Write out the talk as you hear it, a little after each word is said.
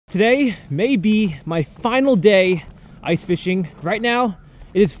Today may be my final day ice fishing. Right now,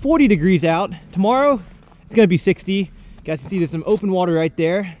 it is 40 degrees out. Tomorrow, it's gonna be 60. You guys can see there's some open water right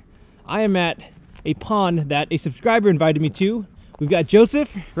there. I am at a pond that a subscriber invited me to. We've got Joseph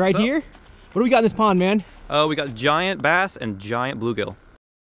right here. What do we got in this pond, man? We got giant bass and giant bluegill.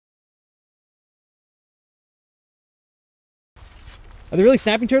 Are there really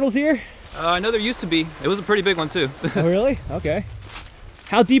snapping turtles here? I know there used to be. It was a pretty big one too. Oh, really? Okay.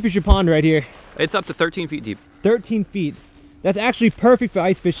 How deep is your pond right here? It's up to 13 feet deep. 13 feet. That's actually perfect for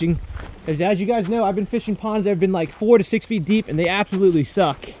ice fishing. As you guys know, I've been fishing ponds that have been like 4 to 6 feet deep and they absolutely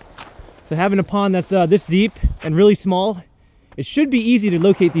suck. So having a pond that's this deep and really small, it should be easy to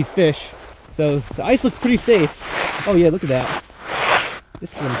locate these fish. So the ice looks pretty safe. Oh yeah, look at that.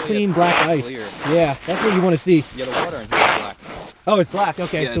 This is some clean black ice. Clear. Yeah, that's what you want to see. Yeah, the water in here is black. Oh, it's black.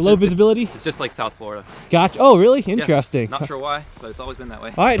 Okay, yeah, so low visibility? It's just like South Florida. Gotcha. Oh, really? Interesting. Yeah, not sure why, but it's always been that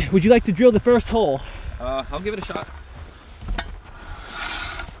way. All right, would you like to drill the first hole? I'll give it a shot.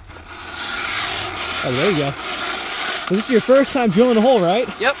 Oh, there you go. So this is your first time drilling a hole, right?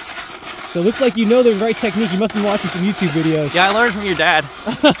 Yep. So it looks like you know the right technique. You must be watching some YouTube videos. Yeah, I learned from your dad.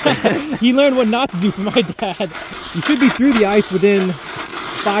 He learned what not to do from my dad. You should be through the ice within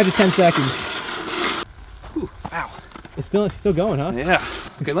 5 to 10 seconds. Whew, ow. It's still going, huh? Yeah.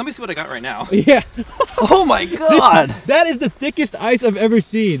 Okay, let me see what I got right now. Yeah. Oh my god! That is the thickest ice I've ever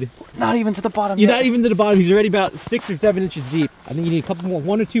seen. Not even to the bottom You're yet. not even to the bottom. He's already about 6 or 7 inches deep. I think you need a couple more,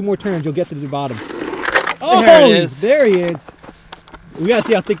 1 or 2 more turns, you'll get to the bottom. Oh, there it is. There he is. We gotta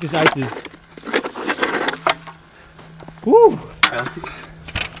see how thick this ice is. Woo! Right, let's see.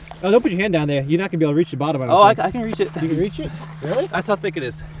 Oh, don't put your hand down there. You're not gonna be able to reach the bottom. I can reach it. You can reach it? Really? That's how thick it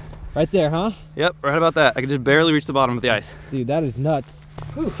is. Right there, huh? Yep, right about that. I can just barely reach the bottom of the ice. Dude, that is nuts.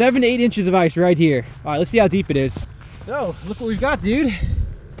 7 to 8 inches of ice right here. All right, let's see how deep it is. So, look what we've got, dude.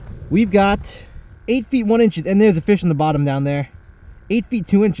 We've got 8 feet 1 inch, and there's a fish on the bottom down there. 8 feet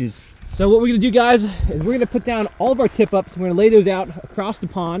 2 inches. So what we're gonna do, guys, is we're gonna put down all of our tip ups. We're gonna lay those out across the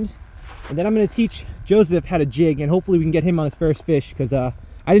pond, and then I'm gonna teach Joseph how to jig, and hopefully we can get him on his first fish, because I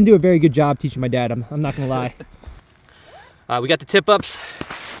didn't do a very good job teaching my dad. I'm not gonna lie. We got the tip ups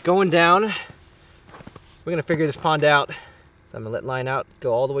going down. We're gonna figure this pond out. So I'm gonna let line out,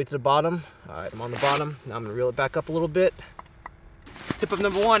 go all the way to the bottom. All right, I'm on the bottom. Now I'm gonna reel it back up a little bit. Tip up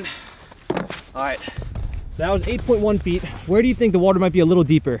number 1. All right, so that was 8.1 feet. Where do you think the water might be a little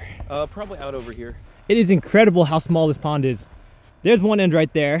deeper? Probably out over here. It is incredible how small this pond is. There's one end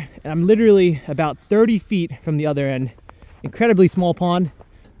right there, and I'm literally about 30 feet from the other end. Incredibly small pond.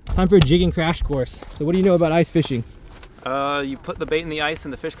 Time for a jigging crash course. So what do you know about ice fishing? You put the bait in the ice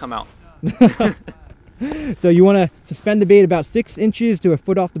and the fish come out. So you want to suspend the bait about 6 inches to a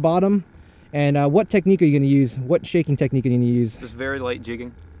foot off the bottom. And what technique are you going to use? What shaking technique are you going to use? Just very light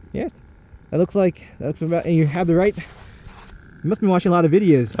jigging. Yeah, that looks like that's about. And you have the right. You must be watching a lot of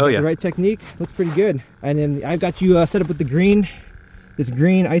videos. Oh yeah. The right technique looks pretty good. And then I've got you set up with the green, this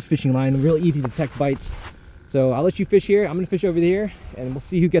green ice fishing line. Real easy to detect bites. So I'll let you fish here. I'm going to fish over here, and we'll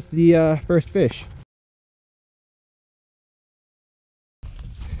see who gets the first fish.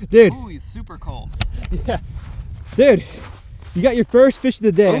 Dude. Oh, he's super cold. Yeah. Dude, you got your first fish of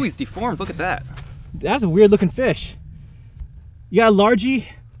the day. Oh, he's deformed. Look at that. That's a weird looking fish. You got a largie.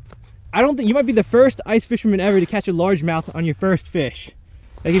 I don't think you might be the first ice fisherman ever to catch a largemouth on your first fish.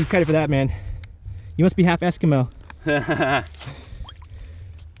 I give you credit for that, man. You must be half Eskimo.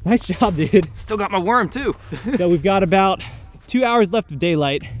 Nice job, dude. Still got my worm too. So we've got about 2 hours left of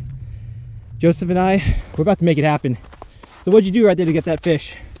daylight. Joseph and I, we're about to make it happen. So what'd you do right there to get that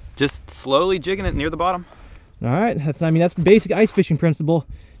fish? Just slowly jigging it near the bottom. All right, that's the basic ice fishing principle.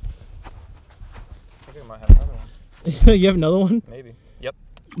 I think I might have another one. You have another one? Maybe. Yep.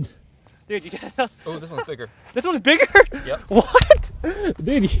 Dude, you got. Oh, this one's bigger. This one's bigger? Yep. What?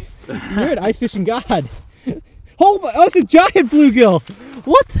 Dude, you're an ice fishing god. Oh, it's a giant bluegill.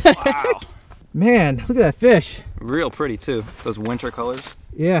 What the heck? Man, look at that fish. Real pretty too. Those winter colors.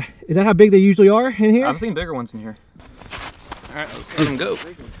 Yeah. Is that how big they usually are in here? I've seen bigger ones in here. All right, let's let them go.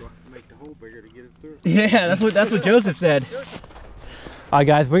 Make the hole bigger to get it through. Yeah, that's what Joseph said. All right,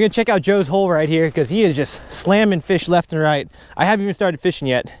 guys, we're gonna check out Joe's hole right here because he is just slamming fish left and right. I haven't even started fishing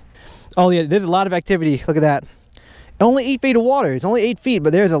yet. Oh yeah, there's a lot of activity. Look at that. Only 8 feet of water. It's only 8 feet,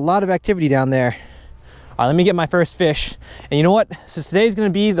 but there's a lot of activity down there. All right, let me get my first fish. And you know what? Since today's gonna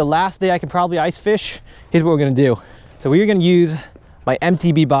be the last day I can probably ice fish, here's what we're gonna do. So we're gonna use my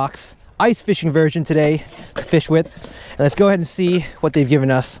MTB box ice fishing version today to fish with. And let's go ahead and see what they've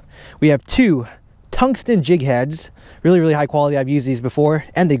given us. We have 2 tungsten jig heads, really high quality. I've used these before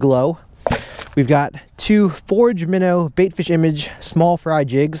and they glow. We've got 2 Forage Minnow baitfish image small fry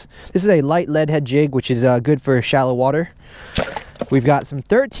jigs. This is a light lead head jig, which is good for shallow water. We've got some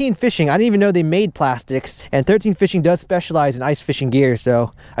 13 Fishing. I didn't even know they made plastics, and 13 Fishing does specialize in ice fishing gear,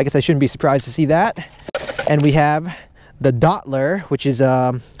 so I guess I shouldn't be surprised to see that. And we have the Dottler, which is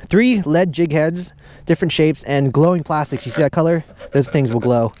 3 lead jig heads, different shapes, and glowing plastics. You see that color? Those things will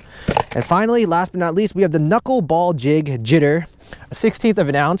glow. And finally, last but not least, we have the Knuckle Ball Jig Jitt-R, a 1/16 of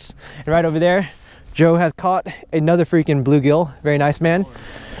an ounce. And right over there, Joe has caught another freaking bluegill. Very nice, man.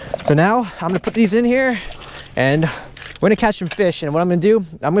 So now I'm gonna put these in here, and we're gonna catch some fish. And what I'm gonna do,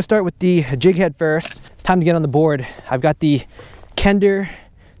 I'm gonna start with the jig head first. It's time to get on the board. I've got the Kenders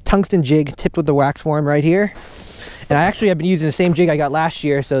tungsten jig tipped with the waxworm right here. And I actually have been using the same jig I got last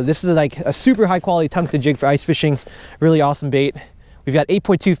year, so this is like a super high quality tungsten jig for ice fishing. Really awesome bait. We've got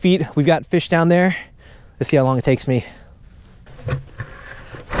 8.2 feet. We've got fish down there. Let's see how long it takes me.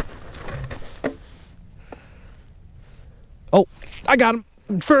 Oh, I got him.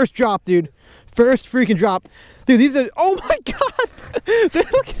 First drop, dude. First freaking drop. Dude, these are, oh my God.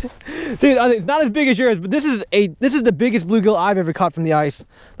 Dude, it's not as big as yours, but this is the biggest bluegill I've ever caught from the ice.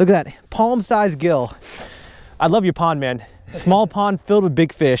 Look at that, palm-sized gill. I love your pond, man. Small pond filled with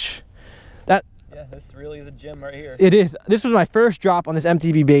big fish. Yeah, this really is a gem right here. It is. This was my first drop on this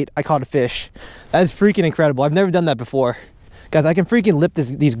MTB bait. I caught a fish. That is freaking incredible. I've never done that before. Guys, I can freaking lip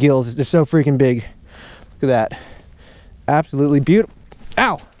these gills. They're so freaking big. Look at that. Absolutely beautiful.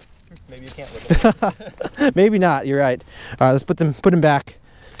 Ow! Maybe you can't lip them. Maybe not, you're right. All right, let's put them back.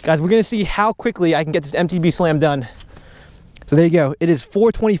 Guys, we're gonna see how quickly I can get this MTB slam done. So there you go. It is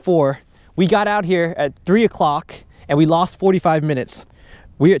 4:24. We got out here at 3 o'clock and we lost 45 minutes.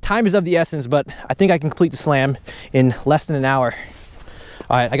 Time is of the essence, but I think I can complete the slam in less than an hour.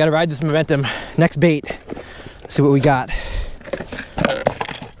 All right, I gotta ride this momentum. Next bait. Let's see what we got.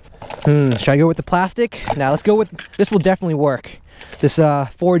 Should I go with the plastic? Now let's go with, this will definitely work. This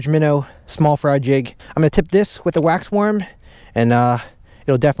Forage Minnow small fry jig. I'm gonna tip this with a waxworm and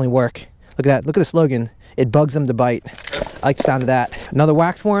it'll definitely work. Look at that, look at the slogan. It bugs them to bite. I like the sound of that. Another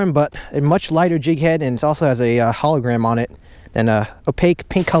waxworm, but a much lighter jig head, and it also has a hologram on it. And opaque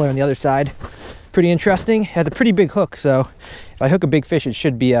pink color on the other side. Pretty interesting. It has a pretty big hook, so if I hook a big fish, it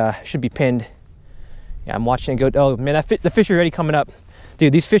should be pinned. Yeah, I'm watching it go. Oh man, the fish are already coming up.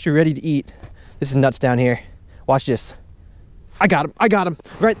 Dude, these fish are ready to eat. This is nuts down here. Watch this. I got him,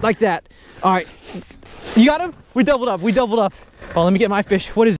 right like that. All right, you got him? We doubled up. Oh, let me get my fish.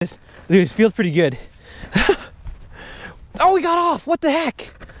 What is this? Dude, it feels pretty good. Oh, he got off, what the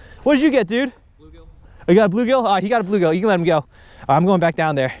heck? What did you get, dude? Oh, you got a bluegill? Oh, he got a bluegill. You can let him go. I'm going back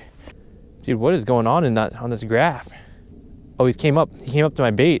down there. Dude, what is going on on this graph? Oh, he came up to my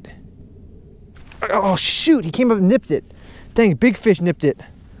bait. Oh shoot, he came up and nipped it. Dang, big fish nipped it.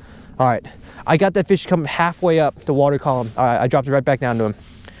 All right, I got that fish come halfway up the water column. All right, I dropped it right back down to him.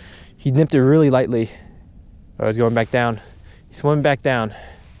 He nipped it really lightly. I was going back down. He's swimming back down.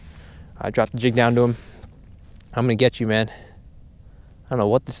 I dropped the jig down to him. I'm gonna get you, man. I don't know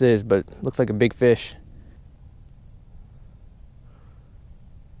what this is, but it looks like a big fish.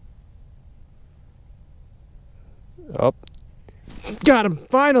 Oh, got him,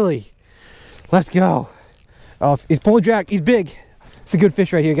 finally. Let's go. Oh, he's pulling drag, he's big. It's a good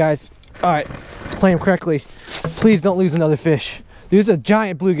fish right here, guys. All right, let's play him correctly. Please don't lose another fish. Dude, this is a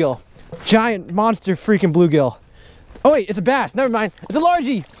giant bluegill. Giant monster freaking bluegill. Oh wait, it's a bass, never mind. It's a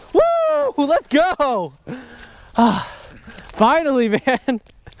largie. Woo, let's go. Ah, finally, man.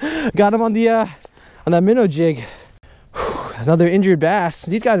 Got him on that minnow jig. Whew, another injured bass.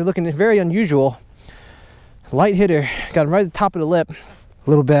 These guys are looking very unusual. Light hitter, got him right at the top of the lip.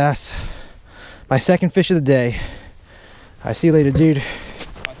 Little bass, my second fish of the day. I see you later, dude.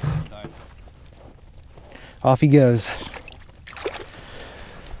 Off he goes.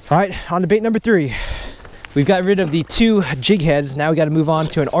 All right, on to bait number 3. We've got rid of the 2 jig heads. Now we got to move on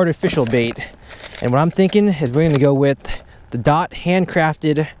to an artificial bait. And what I'm thinking is we're gonna go with the Dot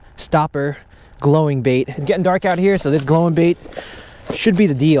handcrafted stopper glowing bait. It's getting dark out here, so this glowing bait should be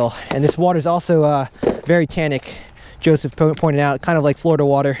the deal. And this water is also very tannic. Joseph pointed out, kind of like Florida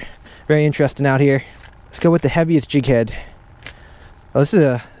water. Very interesting out here. Let's go with the heaviest jig head. Oh, this is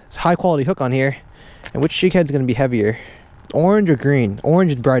a high quality hook on here. And which jig head is going to be heavier? Orange or green?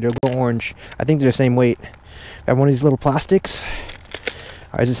 Orange is brighter. Go orange. I think they're the same weight. Got one of these little plastics.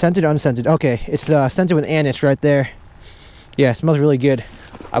 All right, is it scented or unscented? Okay, it's scented with anise right there. Yeah, it smells really good.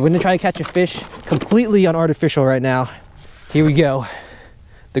 I'm going to try to catch a fish completely unartificial right now. Here we go.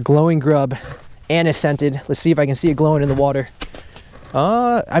 The glowing grub. Anise scented. Let's see if I can see it glowing in the water.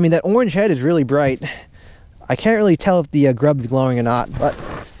 I mean, that orange head is really bright. I can't really tell if the grub's glowing or not, but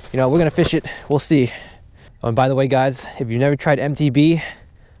you know, we're gonna fish it. We'll see. Oh, and by the way, guys, if you've never tried MTB,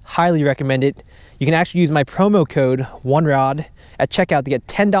 highly recommend it. You can actually use my promo code OneRod at checkout to get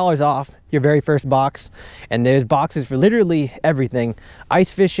 $10 off your very first box. And there's boxes for literally everything: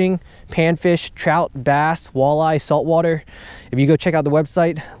 ice fishing, panfish, trout, bass, walleye, saltwater. If you go check out the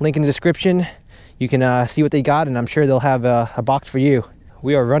website, link in the description, you can see what they got, and I'm sure they'll have a box for you.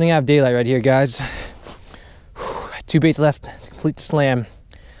 We are running out of daylight right here, guys. 2 baits left to complete the slam.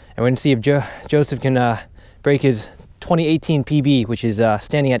 And we're gonna see if Joseph can break his 2018 PB, which is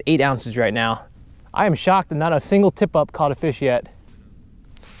standing at 8 ounces right now. I am shocked that not a single tip up caught a fish yet.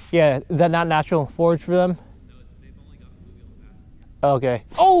 Yeah, is that not natural forage for them? No, they've only got bluegill in the past. Okay.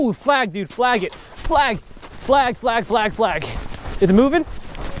 Oh, flag, dude, flag it. Flag, flag, flag, flag, flag. Is it moving?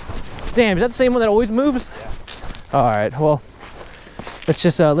 Damn, is that the same one that always moves? Yeah. All right, well, let's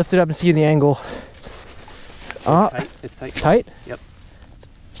just lift it up and see the angle. Tight. It's tight. Tight? Yep.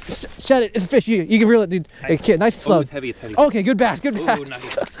 Set it. It's a fish. You can reel it, dude. Nice. Hey, nice and slow. Oh, it's heavy. It's heavy. Okay, good bass. Good bass. Ooh,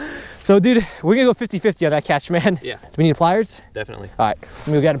 nice. So, dude, we're gonna go 50-50 on that catch, man. Yeah. Do we need pliers? Definitely. All right, let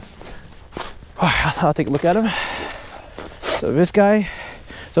me go get him. All right, I'll take a look at him. So this guy.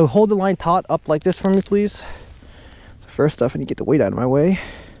 So hold the line taut up like this for me, please. First off, I need to get the weight out of my way.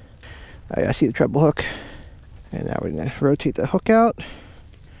 I see the treble hook. And now we're gonna rotate the hook out.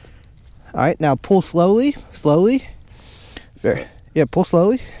 All right, now pull slowly, slowly. There. Yeah, pull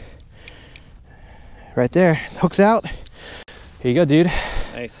slowly. Right there, hook's out. Here you go, dude.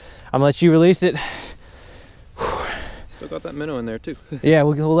 Nice. I'm gonna let you release it. Still got that minnow in there too. Yeah,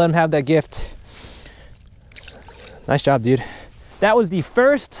 we'll let him have that gift. Nice job, dude. That was the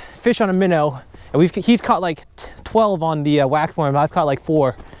first fish on a minnow, and he's caught like 12 on the waxworm. I've caught like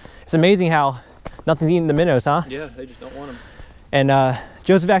 4. It's amazing how nothing's eating the minnows, huh? Yeah, they just don't want them. And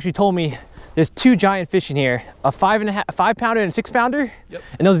Joseph actually told me there's 2 giant fish in here, a 5-pounder and a 6-pounder. Yep.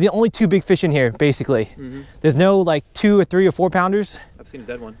 And those are the only 2 big fish in here, basically. Mm-hmm. There's no like 2 or 3 or 4-pounders. I've seen a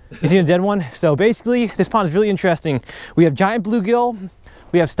dead one. You seen a dead one? So basically, this pond is really interesting. We have giant bluegill,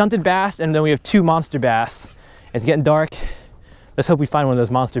 we have stunted bass, and then we have 2 monster bass. It's getting dark. Let's hope we find one of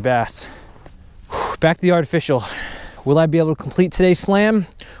those monster bass. Back to the artificial. Will I be able to complete today's slam?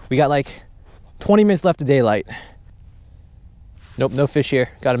 We got like 20 minutes left of daylight. Nope, no fish here.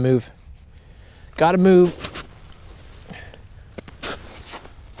 Gotta move. Gotta move.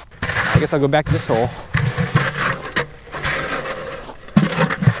 I guess I'll go back to this hole.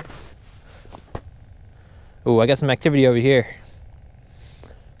 Ooh, I got some activity over here.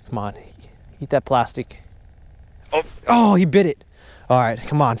 Come on, eat that plastic. Oh, he bit it. All right,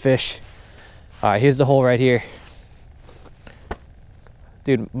 come on, fish. All right, here's the hole right here.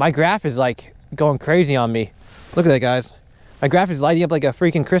 Dude, my graph is like going crazy on me. Look at that, guys. My graph is lighting up like a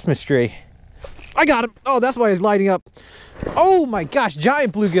freaking Christmas tree. I got him. Oh, that's why it's lighting up. Oh my gosh,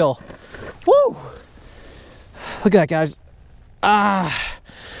 giant bluegill. Woo! Look at that, guys.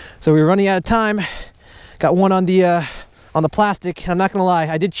 So we're running out of time. Got one on the plastic. I'm not gonna lie,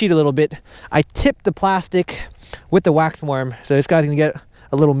 I did cheat a little bit. I tipped the plastic with the waxworm, so this guy's gonna get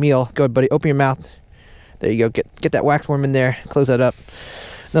a little meal. Go ahead, buddy. Open your mouth. There you go. Get that waxworm in there. Close that up.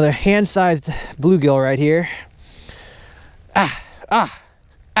 Another hand-sized bluegill right here.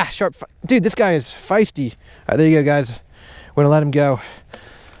 Sharp. Dude, this guy is feisty. All right, there you go, guys. We're gonna let him go.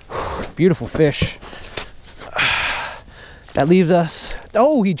 Beautiful fish. That leaves us.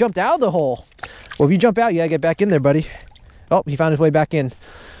 Oh, he jumped out of the hole. Well, if you jump out, you gotta get back in there, buddy. Oh, he found his way back in.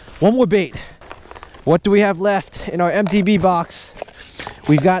 One more bait. What do we have left in our MTB box?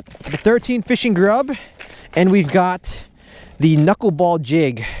 We've got the 13 fishing grub, and we've got the knuckleball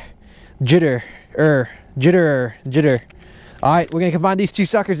jig. Jitt-R Jig. All right, we're gonna combine these 2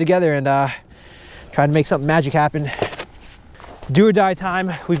 suckers together and try to make something magic happen. Do or die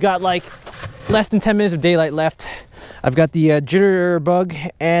time. We've got like less than 10 minutes of daylight left. I've got the Jitt-R bug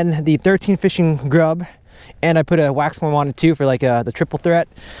and the 13 fishing grub, and I put a waxworm on it too for like the triple threat.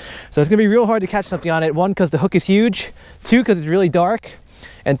 So it's gonna be real hard to catch something on it. 1, because the hook is huge. 2, because it's really dark.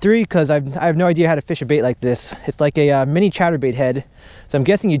 And 3, because I have no idea how to fish a bait like this. It's like a mini chatterbait head. So I'm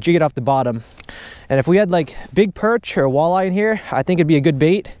guessing you jig it off the bottom. And if we had like big perch or walleye in here, I think it'd be a good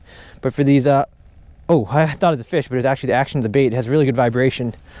bait. But for these, oh, I thought it was a fish, but it's actually the action of the bait. It has really good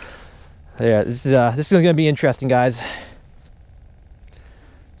vibration. Yeah, this is gonna be interesting, guys.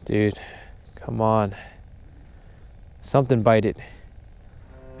 Dude, come on. Something bite it.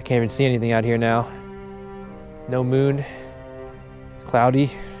 I can't even see anything out here now. No moon.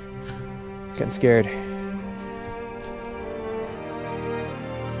 Cloudy. Getting scared.